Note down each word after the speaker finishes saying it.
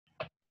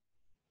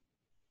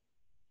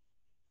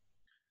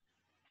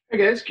Hi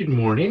guys, good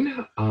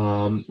morning.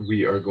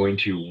 We are going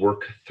to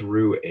work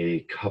through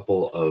a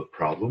couple of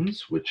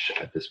problems, which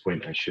at this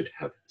point I should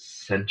have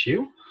sent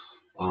you,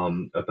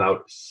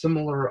 about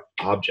similar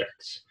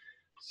objects.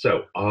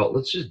 So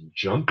let's just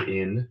jump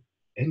in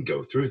and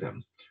go through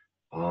them.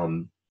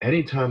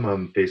 Anytime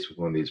I'm faced with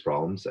one of these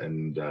problems,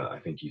 and I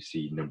think you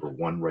see number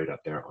one right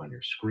up there on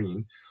your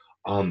screen,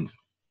 um,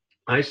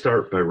 I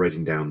start by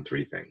writing down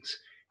three things,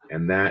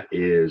 and that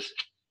is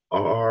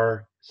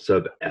R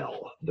sub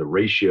L, the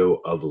ratio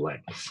of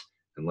lengths.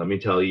 And let me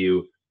tell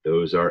you,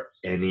 those are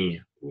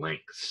any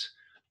lengths.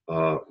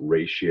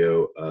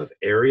 Ratio of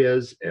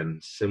areas,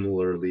 and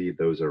similarly,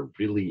 those are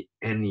really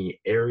any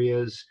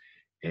areas,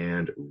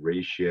 and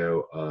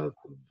ratio of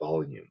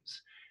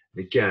volumes.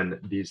 Again,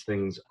 these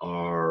things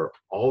are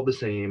all the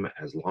same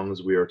as long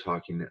as we are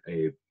talking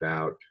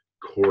about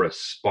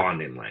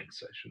corresponding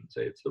lengths. I shouldn't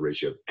say it's the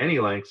ratio of any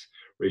lengths,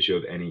 ratio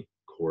of any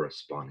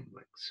corresponding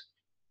lengths.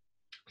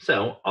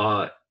 So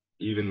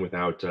even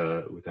without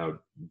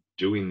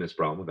doing this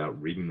problem, without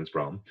reading this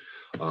problem,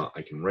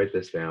 I can write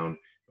this down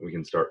and we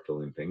can start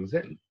filling things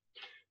in.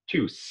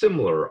 Two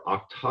similar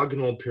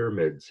octagonal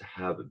pyramids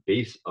have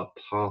base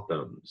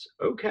apophthegms.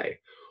 Okay,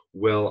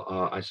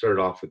 well, I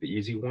started off with the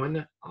easy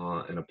one.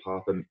 An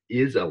apophthegm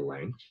is a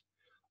length.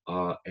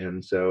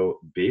 And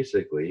so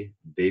basically,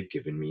 they've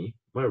given me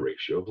my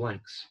ratio of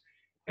lengths,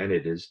 and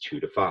it is 2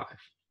 to 5.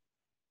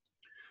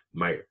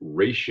 My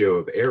ratio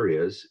of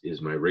areas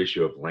is my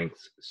ratio of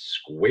lengths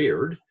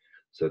squared.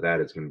 So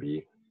that is going to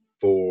be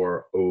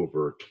 4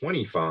 over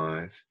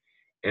 25.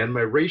 And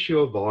my ratio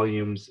of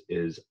volumes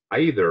is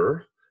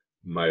either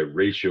my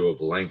ratio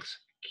of lengths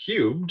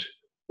cubed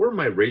or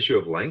my ratio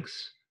of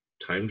lengths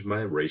times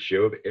my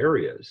ratio of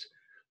areas.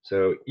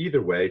 So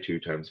either way, 2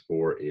 times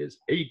 4 is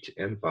 8,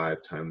 and 5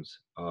 times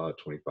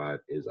 25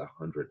 is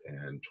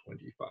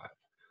 125.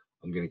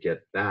 I'm going to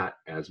get that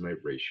as my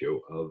ratio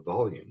of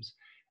volumes.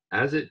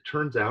 As it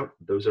turns out,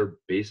 those are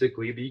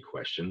basically the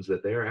questions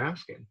that they are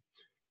asking.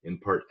 In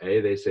part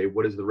A, they say,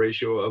 what is the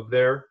ratio of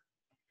their?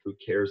 Who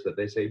cares that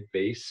they say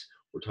base?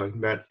 We're talking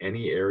about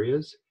any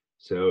areas.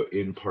 So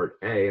in part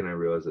A, and I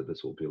realize that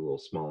this will be a little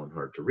small and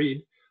hard to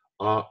read,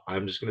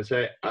 I'm just going to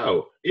say,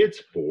 oh,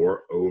 it's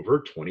 4 over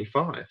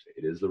 25.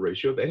 It is the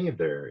ratio of any of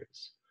their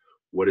areas.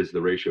 What is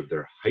the ratio of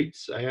their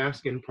heights, I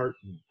ask in part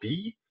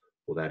B?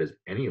 Well, that is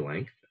any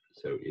length.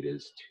 So it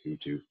is 2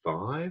 to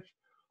 5.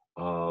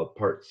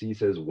 Part C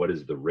says, what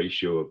is the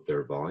ratio of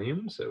their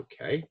volumes?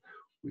 Okay,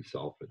 we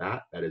solve for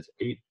that. That is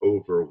 8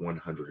 over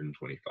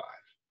 125.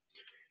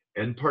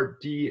 And part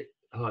D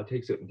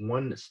takes it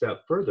one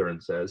step further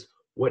and says,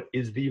 what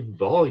is the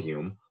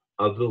volume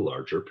of the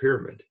larger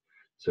pyramid?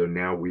 So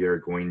now we are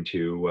going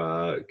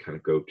to kind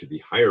of go to the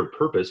higher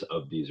purpose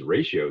of these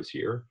ratios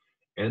here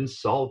and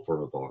solve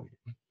for a volume.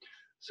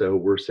 So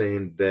we're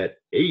saying that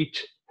 8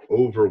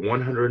 over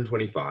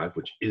 125,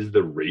 which is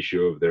the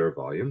ratio of their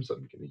volumes,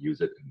 I'm going to use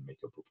it and make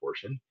a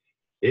proportion,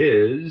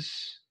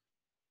 is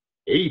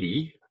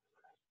 80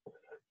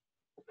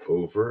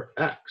 over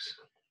x.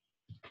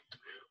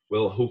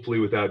 Well, hopefully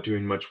without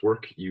doing much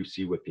work, you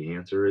see what the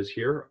answer is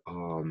here.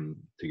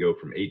 To go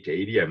from 8 to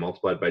 80, I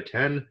multiplied by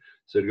 10.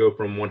 So to go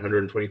from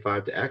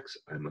 125 to x,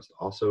 I must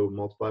also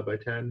multiply by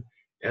 10.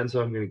 And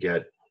so I'm going to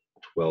get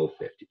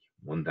 1250,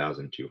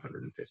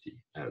 1,250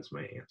 as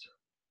my answer.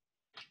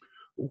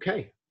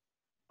 Okay,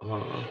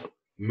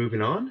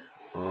 moving on.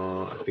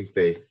 I think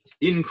they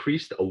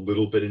increased a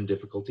little bit in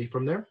difficulty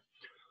from there.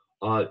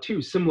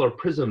 Two similar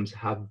prisms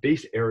have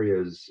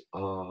bases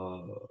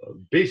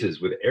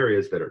with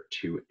areas that are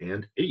 2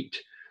 and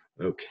 8.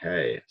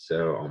 Okay,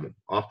 so I'm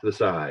off to the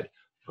side.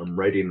 I'm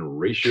writing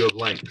ratio of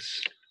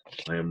lengths.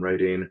 I am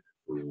writing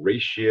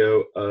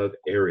ratio of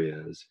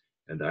areas,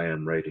 and I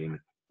am writing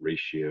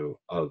ratio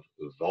of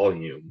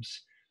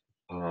volumes.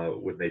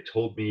 When they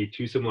told me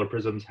two similar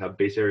prisms have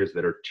base areas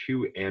that are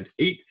 2 and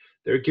 8,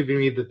 they're giving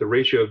me that the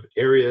ratio of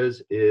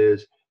areas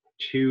is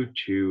 2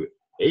 to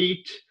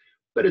 8,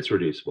 but it's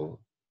reducible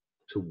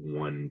to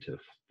 1 to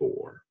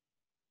 4.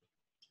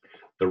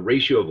 The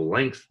ratio of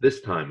lengths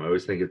this time, I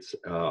always think it's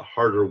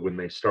harder when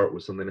they start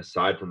with something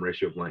aside from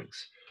ratio of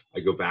lengths. I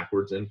go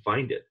backwards and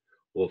find it.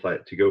 Well,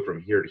 to go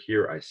from here to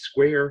here, I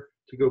square.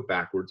 To go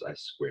backwards, I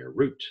square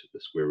root.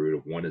 The square root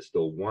of 1 is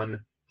still 1. The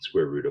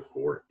square root of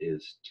 4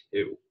 is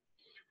 2.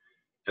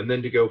 And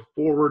then to go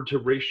forward to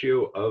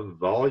ratio of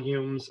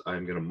volumes,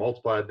 I'm going to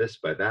multiply this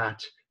by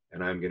that,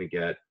 and I'm going to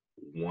get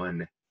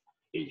 1/8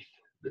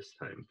 this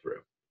time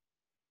through.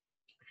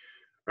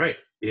 All right,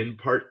 in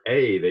part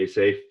A, they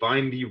say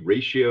find the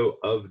ratio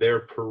of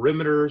their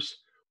perimeters.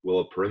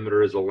 Well, a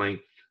perimeter is a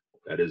length,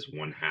 that is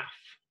 1/2.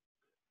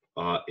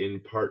 In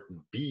part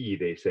B,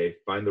 they say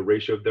find the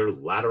ratio of their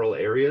lateral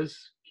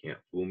areas. Can't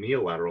fool me,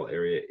 a lateral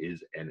area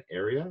is an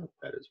area,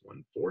 that is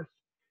 1/4.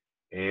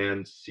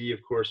 And C,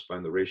 of course,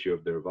 find the ratio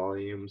of their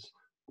volumes,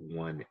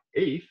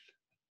 1/8.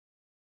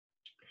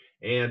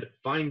 And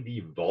find the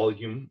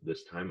volume,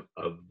 this time,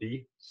 of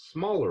the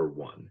smaller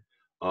one.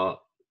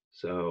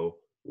 So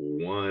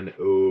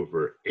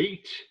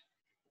 1/8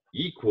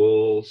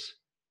 equals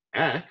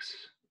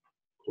x,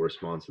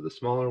 corresponds to the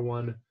smaller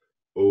one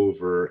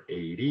over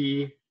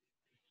AD,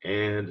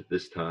 and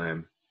this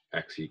time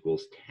x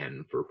equals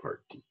 10 for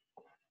part D.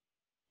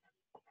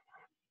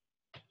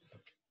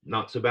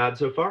 Not so bad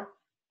so far.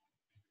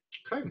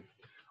 Okay.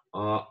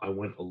 I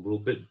went a little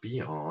bit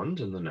beyond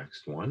in the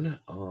next one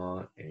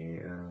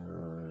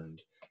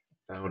and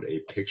found a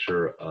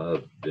picture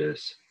of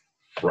this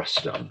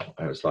frustum.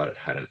 I always thought it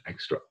had an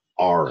extra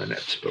R in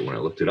it, but when I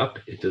looked it up,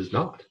 it does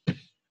not.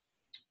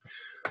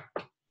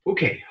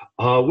 Okay,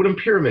 when a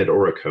pyramid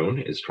or a cone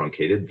is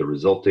truncated, the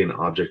resulting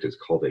object is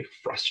called a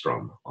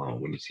frustrum.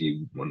 When you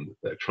see one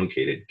with a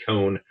truncated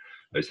cone, I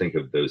always think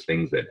of those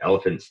things that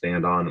elephants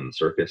stand on in the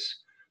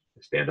circus.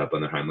 They stand up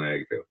on their hind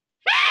legs, they go,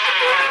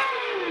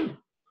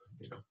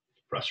 you know,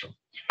 frustrum.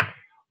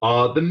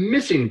 The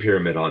missing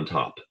pyramid on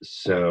top.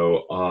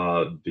 So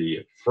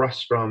the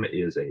frustrum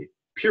is a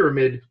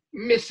pyramid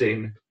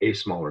missing a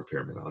smaller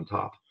pyramid on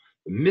top.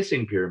 The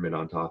missing pyramid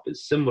on top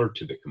is similar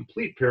to the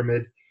complete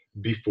pyramid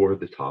before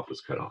the top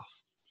was cut off.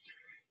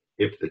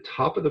 If the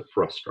top of the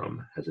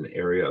frustrum has an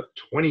area of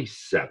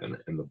 27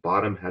 and the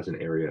bottom has an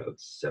area of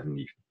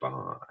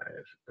 75.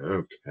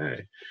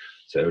 Okay,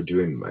 so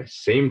doing my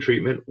same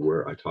treatment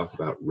where I talk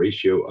about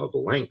ratio of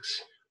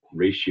lengths,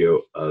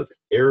 ratio of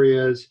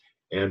areas,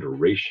 and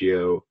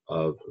ratio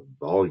of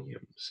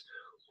volumes.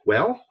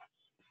 Well,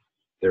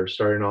 they're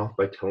starting off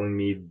by telling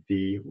me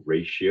the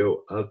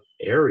ratio of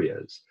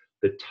areas.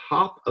 The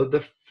top of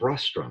the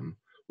frustrum,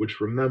 which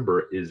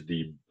remember is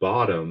the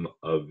bottom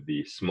of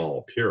the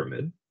small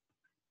pyramid,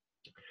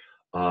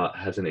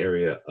 has an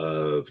area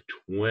of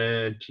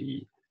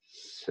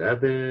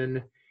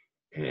 27,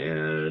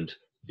 and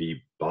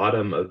the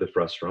bottom of the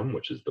frustrum,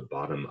 which is the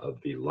bottom of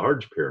the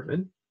large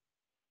pyramid,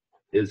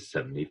 is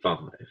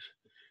 75.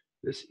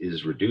 This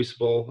is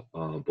reducible.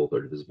 Both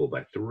are divisible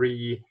by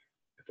 3.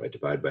 If I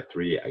divide by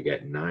 3, I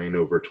get 9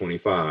 over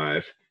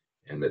 25.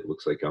 And it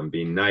looks like I'm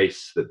being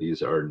nice that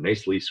these are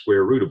nicely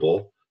square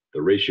rootable.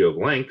 The ratio of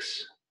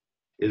lengths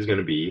is going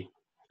to be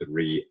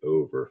 3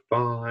 over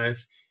 5.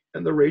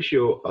 And the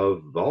ratio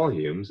of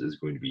volumes is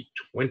going to be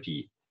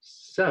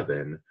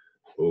 27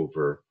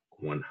 over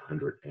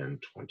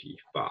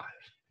 125.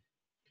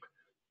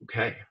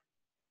 Okay,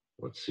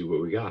 let's see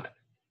what we got.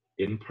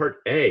 In part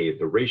A,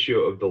 the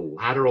ratio of the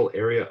lateral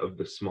area of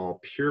the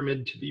small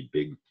pyramid to the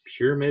big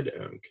pyramid.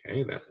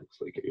 Okay, that looks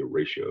like a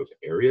ratio of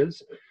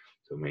areas.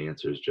 So my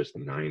answer is just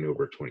 9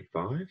 over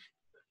 25.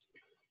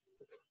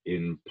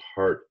 In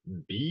part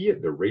B,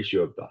 the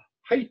ratio of the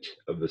height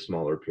of the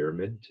smaller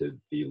pyramid to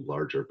the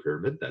larger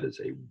pyramid. That is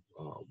a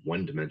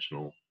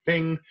one-dimensional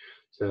thing.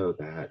 So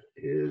that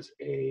is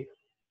a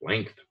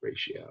length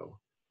ratio.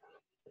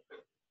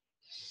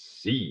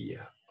 C,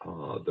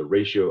 the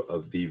ratio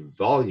of the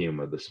volume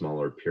of the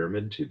smaller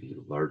pyramid to the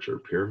larger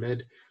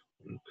pyramid.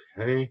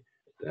 Okay,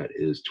 that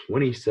is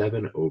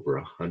 27 over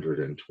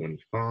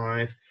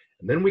 125.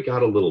 And then we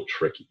got a little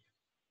tricky.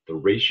 The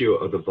ratio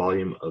of the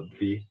volume of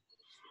the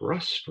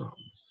frustrum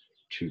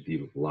to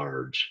the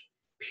large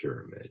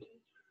pyramid.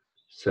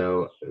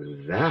 So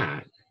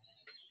that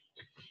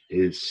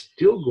is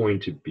still going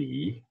to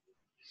be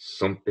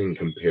something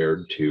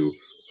compared to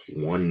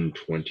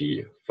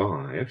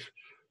 125,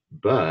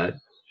 but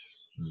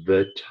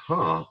the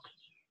top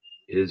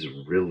is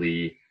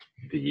really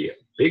the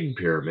big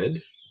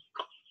pyramid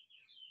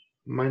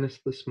minus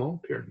the small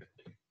pyramid.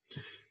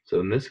 So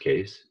in this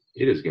case,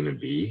 it is going to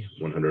be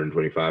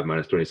 125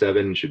 minus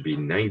 27 should be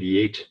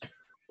 98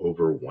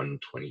 over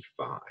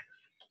 125.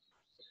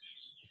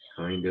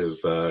 Kind of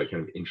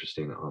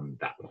interesting on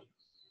that one.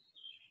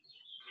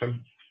 Okay.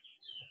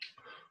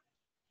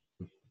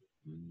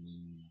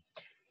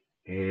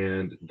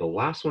 And the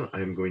last one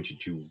I'm going to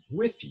do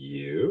with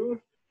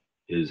you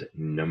is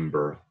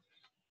number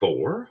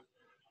 4.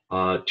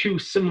 Two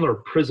similar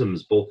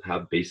prisms both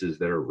have bases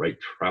that are right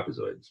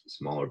trapezoids. The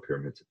smaller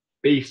pyramid's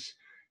base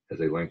has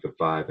a length of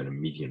 5 and a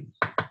median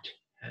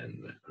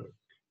 10.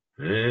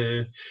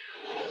 Okay.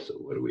 So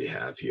what do we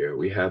have here?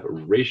 We have a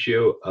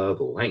ratio of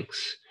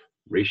lengths,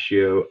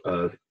 ratio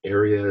of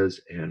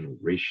areas, and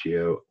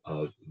ratio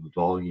of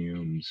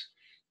volumes.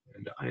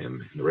 And I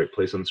am in the right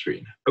place on the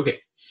screen. Okay.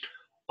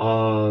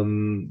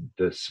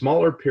 The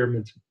smaller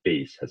pyramid's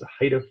base has a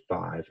height of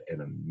 5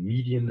 and a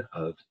median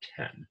of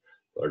 10.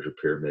 Larger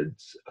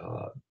pyramid's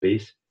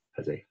base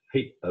has a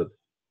height of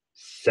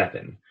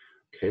 7.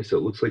 Okay, so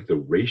it looks like the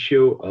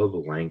ratio of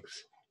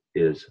lengths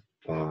is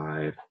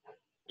 5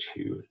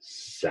 to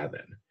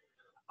 7.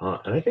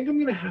 And I think I'm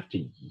going to have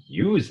to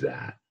use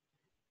that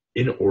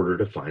in order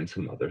to find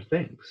some other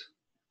things.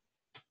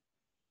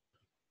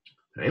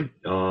 Okay,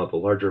 the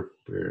larger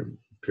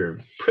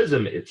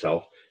prism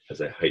itself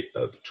has a height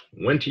of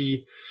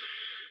 20.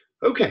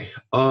 Okay,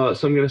 so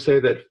I'm going to say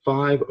that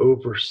 5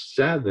 over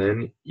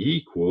 7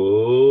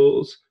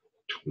 equals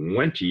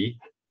 20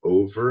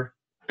 over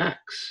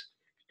x,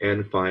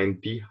 and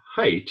find the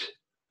height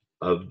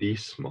of the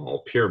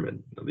small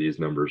pyramid. Now, these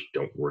numbers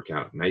don't work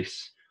out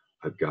nice.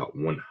 I've got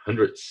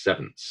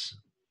 100/7.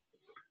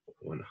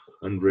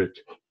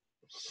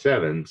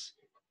 100/7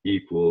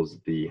 equals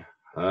the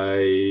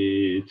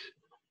height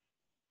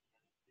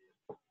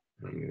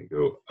I'm going to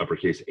go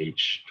uppercase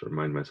H to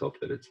remind myself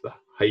that it's the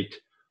height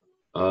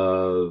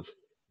of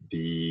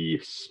the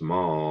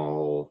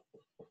small,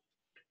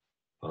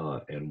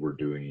 and we're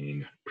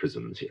doing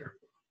prisms here.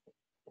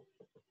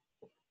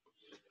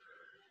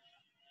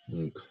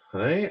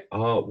 Okay,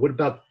 what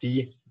about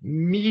the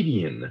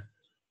median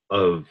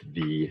of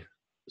the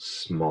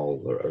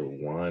smaller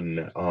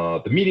one?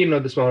 The median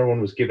of the smaller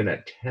one was given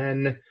at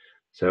 10,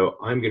 so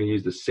I'm going to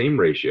use the same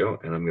ratio,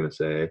 and I'm going to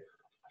say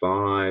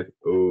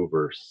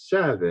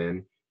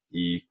 5/7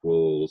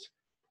 equals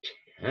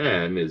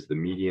 10 is the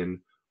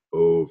median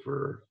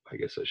over, I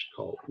guess I should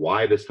call it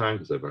y this time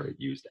because I've already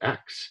used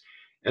x.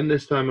 And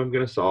this time I'm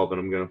going to solve, and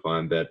I'm going to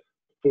find that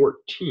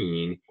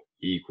 14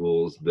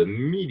 equals the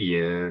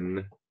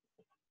median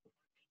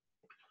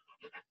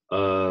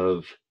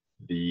of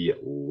the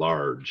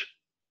large,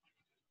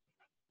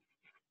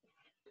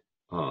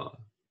 I'm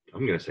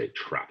going to say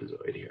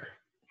trapezoid here.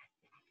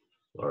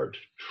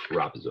 Large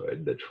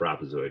trapezoid, the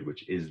trapezoid,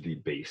 which is the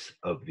base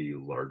of the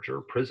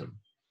larger prism.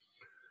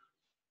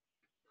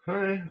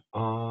 Okay,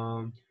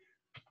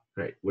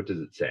 right, what does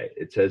it say?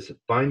 It says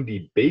find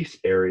the base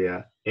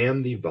area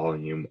and the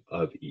volume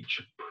of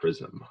each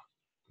prism.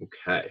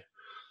 Okay,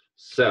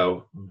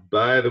 so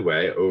by the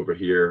way, over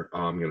here,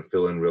 I'm going to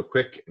fill in real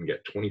quick and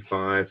get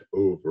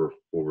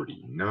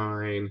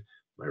 25/49.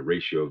 My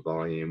ratio of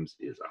volumes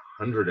is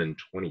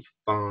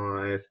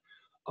 125.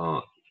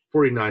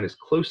 49 is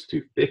close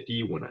to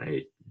 50. When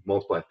I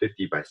multiply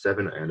 50 by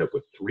 7, I end up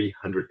with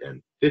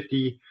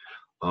 350.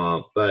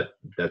 But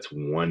that's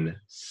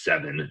 1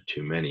 7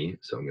 too many.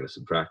 So I'm going to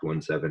subtract 1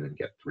 7 and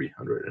get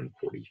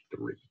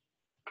 343.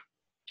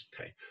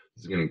 Okay,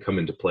 this is going to come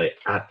into play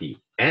at the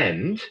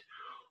end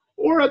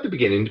or at the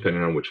beginning,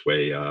 depending on which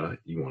way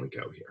you want to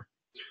go here.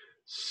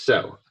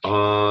 So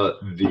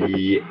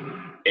the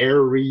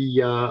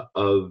area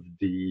of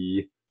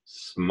the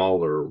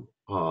smaller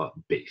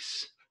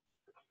base.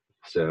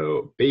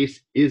 So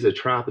base is a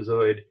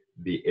trapezoid.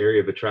 The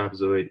area of a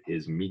trapezoid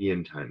is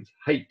median times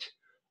height.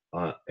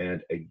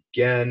 And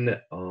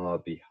again,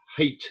 the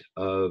height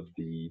of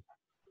the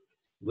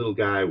little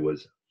guy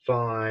was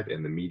 5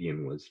 and the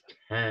median was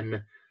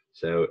 10.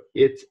 So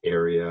its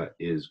area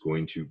is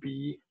going to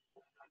be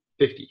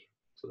 50.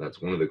 So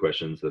that's one of the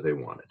questions that they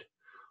wanted.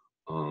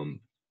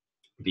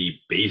 The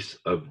base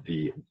of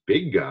the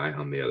big guy,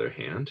 on the other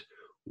hand,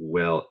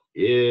 well,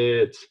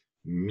 its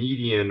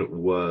median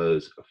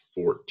was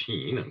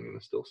 14. I'm going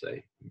to still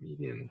say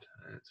median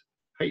times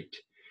height.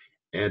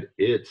 And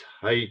its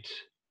height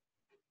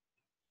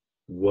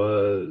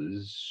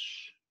was,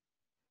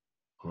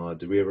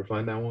 did we ever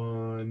find that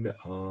one?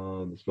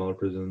 The smaller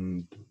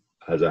prism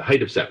has a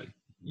height of 7.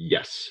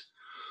 Yes.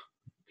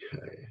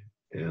 Okay.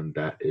 And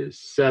that is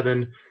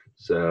 7.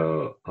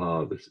 So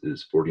this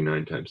is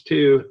 49 times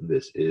 2.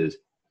 This is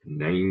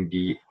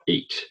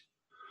 98.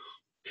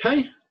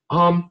 Okay.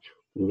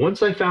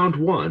 Once I found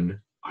one,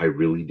 I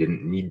really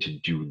didn't need to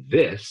do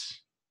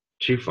this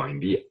to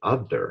find the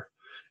other.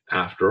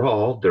 After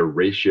all, their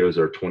ratios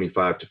are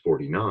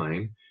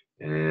 25/49.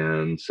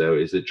 And so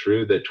is it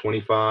true that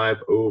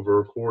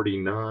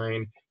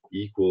 25/49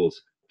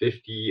 equals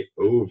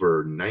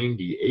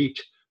 50/98?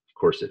 Of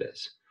course it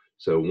is.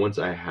 So once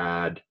I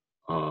had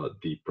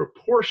the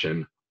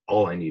proportion,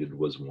 all I needed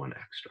was 1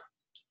 extra.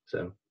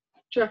 So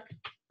check,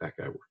 that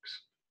guy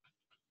works.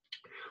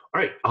 All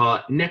right,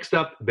 next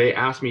up, they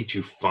asked me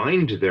to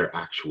find their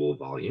actual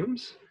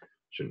volumes.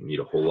 Shouldn't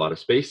need a whole lot of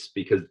space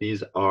because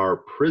these are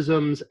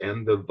prisms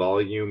and the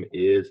volume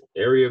is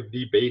area of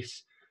the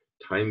base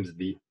times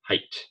the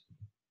height.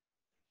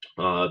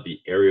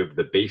 The area of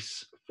the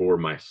base for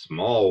my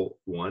small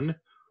one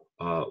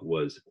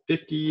was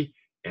 50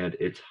 and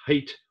its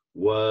height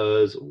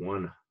was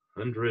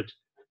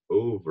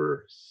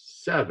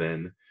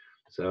 100/7.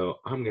 So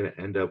I'm going to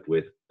end up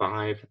with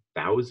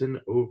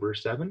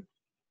 5,000/7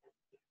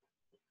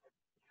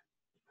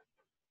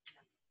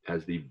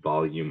 as the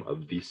volume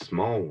of the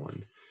small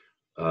one.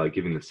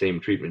 Giving the same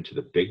treatment to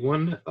the big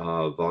one,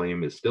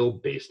 volume is still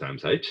base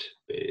times height.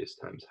 Base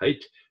times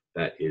height,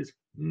 that is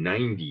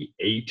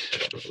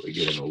 98. Probably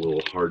getting a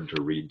little hard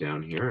to read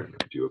down here, and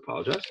I do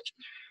apologize.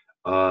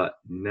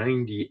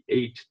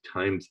 98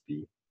 times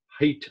the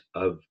height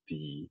of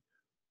the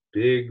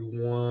big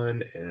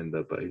one, and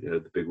the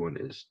big one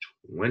is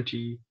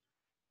 20.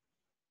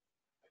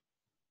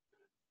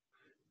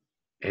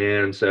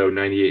 And so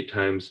 98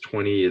 times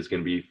 20 is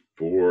going to be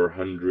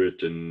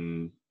 400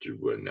 and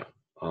no.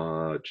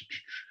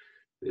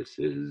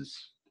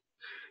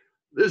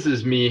 This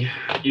is me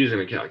using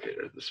a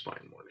calculator this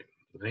fine morning.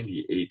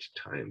 98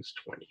 times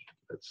 20.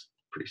 That's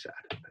pretty sad.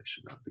 I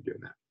should not be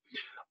doing that.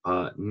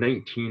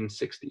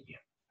 1960.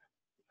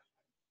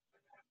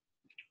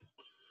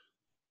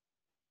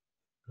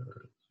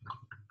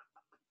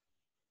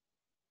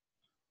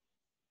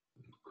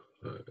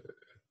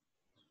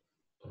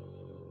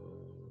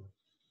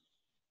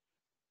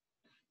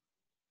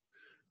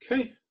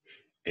 Okay.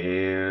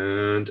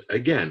 And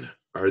again,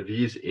 are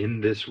these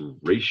in this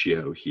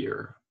ratio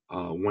here?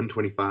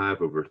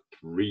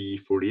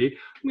 125/348.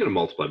 I'm going to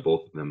multiply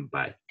both of them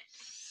by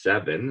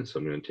 7. So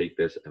I'm going to take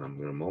this and I'm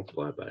going to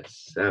multiply by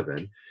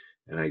 7.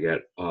 And I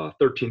get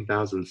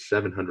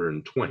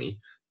 13,720.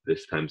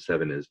 This times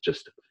 7 is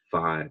just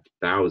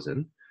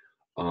 5,000.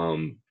 So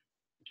I'm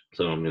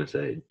going to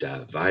say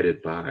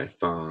divided by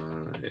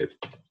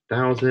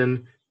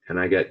 5,000. And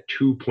I get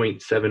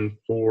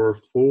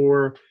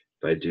 2.744.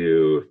 If I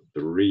do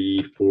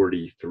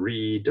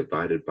 343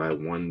 divided by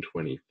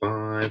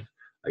 125,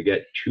 I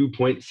get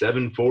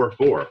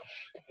 2.744.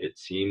 It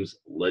seems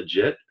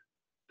legit.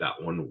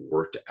 That one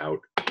worked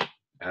out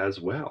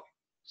as well.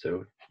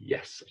 So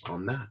yes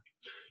on that.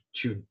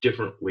 2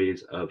 different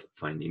ways of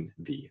finding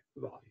the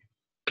volume.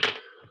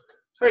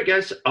 All right,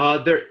 guys,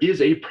 there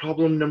is a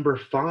problem number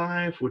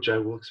 5, which I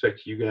will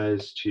expect you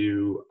guys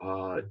to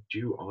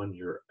do on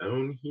your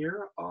own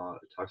here.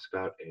 It talks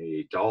about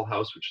a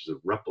dollhouse, which is a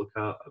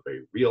replica of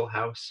a real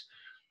house.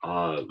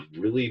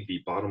 Really,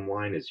 the bottom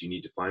line is you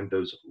need to find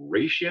those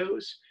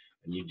ratios,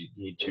 and you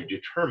need to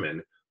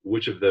determine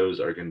which of those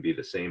are going to be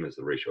the same as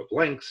the ratio of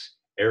lengths,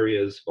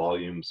 areas,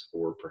 volumes,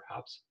 or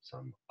perhaps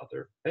some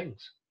other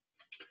things.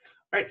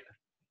 All right,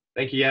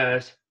 thank you,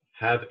 guys.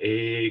 Have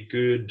a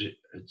good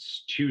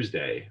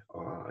Tuesday.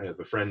 I have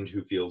a friend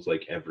who feels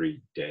like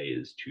every day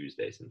is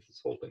Tuesday since this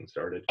whole thing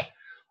started.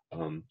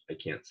 I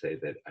can't say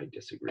that I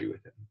disagree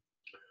with him.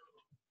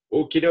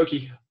 Okie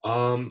dokie.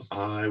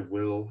 I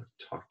will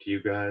talk to you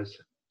guys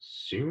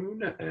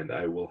soon, and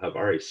I will have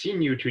already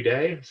seen you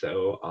today,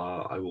 so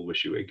I will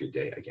wish you a good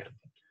day again.